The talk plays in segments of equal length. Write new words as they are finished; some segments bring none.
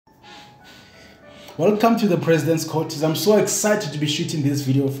Welcome to the President's Quarters. I'm so excited to be shooting this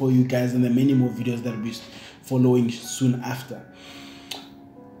video for you guys and the many more videos that will be following soon after.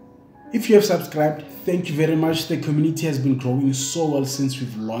 If you have subscribed, thank you very much. The community has been growing so well since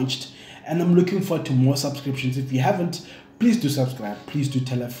we've launched, and I'm looking forward to more subscriptions. If you haven't, please do subscribe. Please do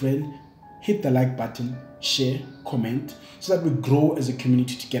tell a friend. Hit the like button, share, comment, so that we grow as a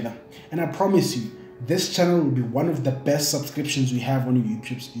community together. And I promise you, this channel will be one of the best subscriptions we have on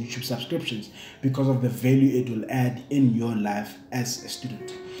YouTube subscriptions because of the value it will add in your life as a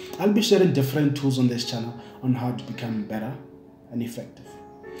student. I'll be sharing different tools on this channel on how to become better and effective.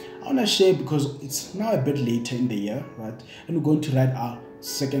 I want to share because it's now a bit later in the year, right? And we're going to write our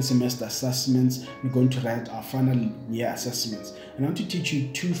second semester assessments. We're going to write our final year assessments. And I want to teach you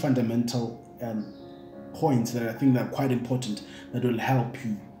two fundamental points that I think are quite important that will help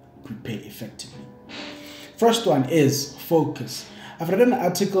you prepare effectively. First one is focus. I've read an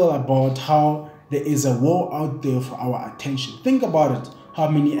article about how there is a war out there for our attention. Think about it. How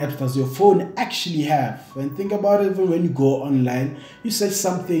many apps does your phone actually have? And think about it, even when you go online, you search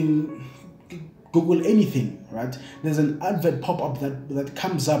something, Google anything, right? There's an advert pop-up that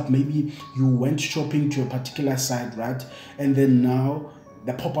comes up. Maybe you went shopping to a particular site, right? And then now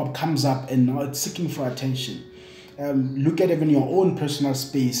the pop-up comes up and now it's seeking for attention. Look at even your own personal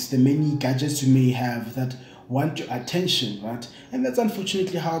space, the many gadgets you may have that want your attention, right? And that's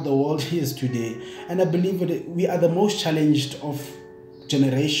unfortunately how the world is today. And I believe that we are the most challenged of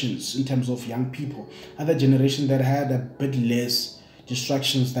generations in terms of young people. Other generations that had a bit less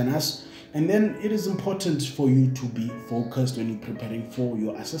distractions than us. And then it is important for you to be focused when you're preparing for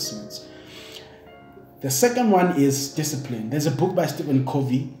your assessments. The second one is discipline. There's a book by Stephen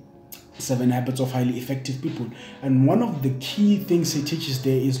Covey, 7 Habits of Highly Effective People, and one of the key things he teaches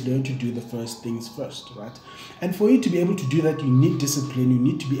there is learn to do the first things first, right? And for you to be able to do that, you need discipline. You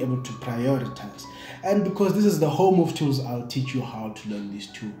need to be able to prioritize. And because this is the home of tools, I'll teach you how to learn these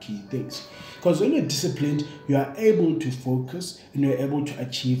two key things. Because when you're disciplined, you are able to focus and you're able to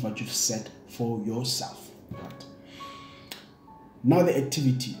achieve what you've set for yourself, right? Now the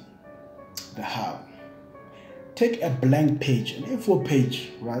activity, the how. Take a blank page, an A4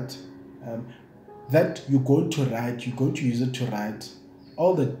 page, right? That you're going to write, you're going to use it to write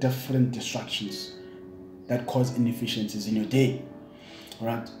all the different distractions that cause inefficiencies in your day,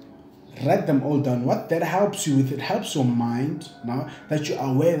 right? Write them all down. What that helps you with, it helps your mind now that you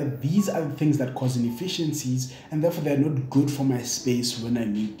are aware that these are the things that cause inefficiencies and therefore they're not good for my space when I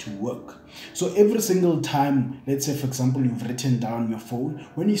need to work. So every single time, let's say for example, you've written down your phone,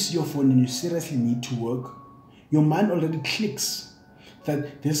 when you see your phone and you seriously need to work, your mind already clicks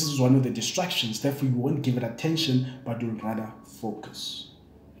that this is one of the distractions, therefore you won't give it attention, but you'll rather focus.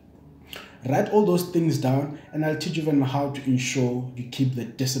 Write all those things down, and I'll teach you even how to ensure you keep the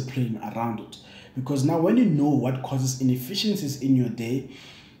discipline around it. Because now when you know what causes inefficiencies in your day,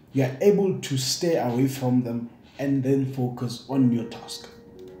 you are able to stay away from them and then focus on your task.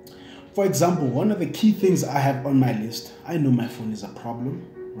 For example, one of the key things I have on my list, I know my phone is a problem,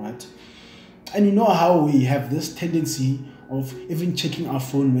 right? And you know how we have this tendency of even checking our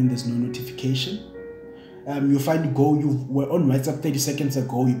phone when there's no notification. You find you were on WhatsApp 30 seconds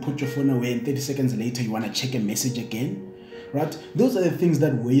ago, you put your phone away, and 30 seconds later you want to check a message again, right? Those are the things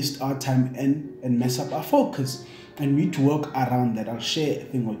that waste our time and mess up our focus, and we need to work around that. I'll share a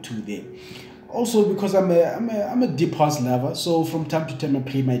thing or two there. Also, because I'm a deep house lover, so from time to time I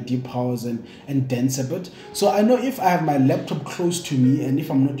play my deep house and dance a bit. So I know if I have my laptop close to me and if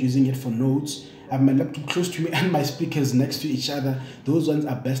I'm not using it for notes, I have my laptop close to me and my speakers next to each other, those ones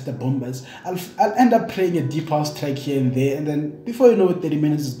are best the bombers. I'll end up playing a deep house track here and there, and then before you know it, 30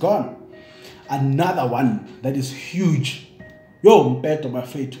 minutes is gone. Another one that is huge, right?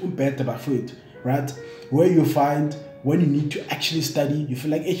 Where you find when you need to actually study, you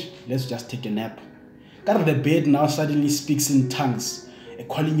feel like, hey, let's just take a nap. The bed now suddenly speaks in tongues,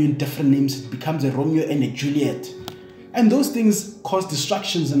 calling you in different names. It becomes a Romeo and a Juliet. And those things cause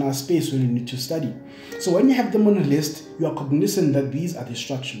distractions in our space when you need to study. So when you have them on a list, you are cognizant that these are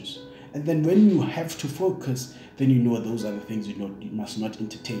distractions. And then when you have to focus, then you know those are the things you must not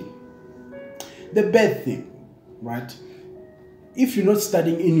entertain. The bad thing, right? If you're not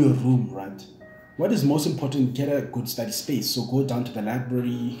studying in your room, right? What is most important? Get a good study space. So go down to the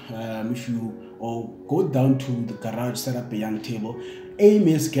library, or go down to the garage, set up a young table. Aim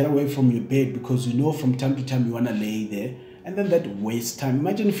is get away from your bed, because you know from time to time you want to lay there, and then that wastes time.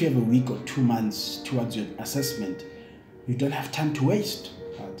 Imagine if you have a week or 2 months towards your assessment, you don't have time to waste.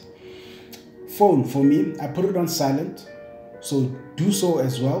 Right? Phone, for me, I put it on silent. So do so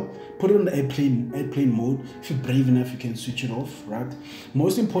as well. Put it on airplane mode. If you're brave enough, you can switch it off, right?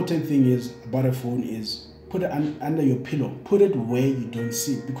 Most important thing is about a phone is put it under your pillow. Put it where you don't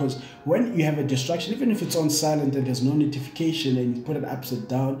see it, because when you have a distraction, even if it's on silent and there's no notification and you put it upside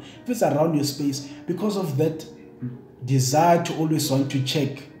down, if it's around your space, because of that desire to always want to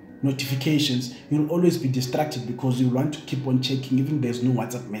check notifications, you'll always be distracted because you want to keep on checking. Even if there's no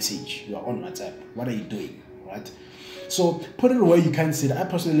WhatsApp message, you are on WhatsApp. What are you doing, right? So put it where you can see it. I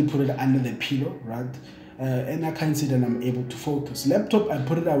personally put it under the pillow, right? And I can't see that I'm able to focus. Laptop, I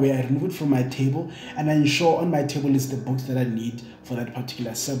put it away, I remove it from my table, and I ensure on my table is the books that I need for that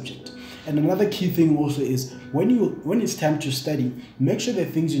particular subject. And another key thing also is when it's time to study, make sure the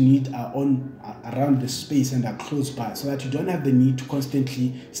things you need are around the space and are close by, so that you don't have the need to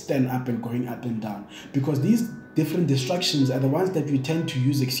constantly stand up and going up and down. Because these different distractions are the ones that we tend to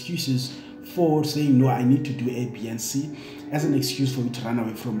use excuses for, saying, no, I need to do A, B, and C, as an excuse for you to run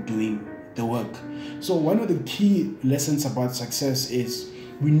away from doing the work. So one of the key lessons about success is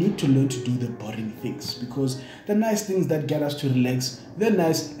we need to learn to do the boring things, because the nice things that get us to relax, they're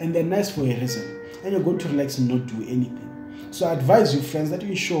nice, and they're nice for a reason, and you're going to relax and not do anything. So I advise you, friends, that you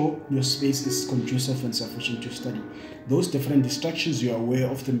ensure your space is conducive and sufficient to study. Those different distractions, you're aware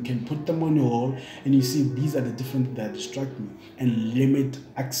of them, can put them on your wall, and you see these are the different that distract me, and limit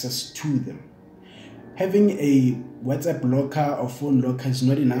access to them. Having a WhatsApp locker or phone locker is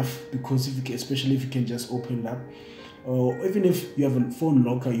not enough, because especially if you can just open it up, or even if you have a phone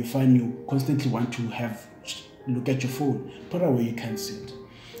locker, you find you constantly want to look at your phone, put it away, you can't see it.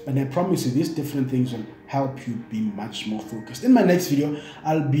 And I promise you, these different things will help you be much more focused. In my next video,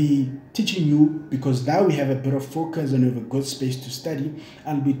 I'll be teaching you, because now we have a bit of focus and we have a good space to study,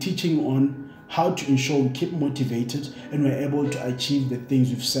 I'll be teaching on how to ensure we keep motivated and we're able to achieve the things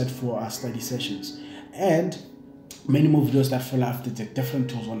we've set for our study sessions. And many more videos that follow after, the different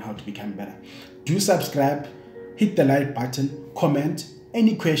tools on how to become better. Do subscribe, hit the like button, comment.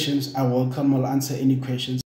 Any questions, I welcome. I'll answer any questions.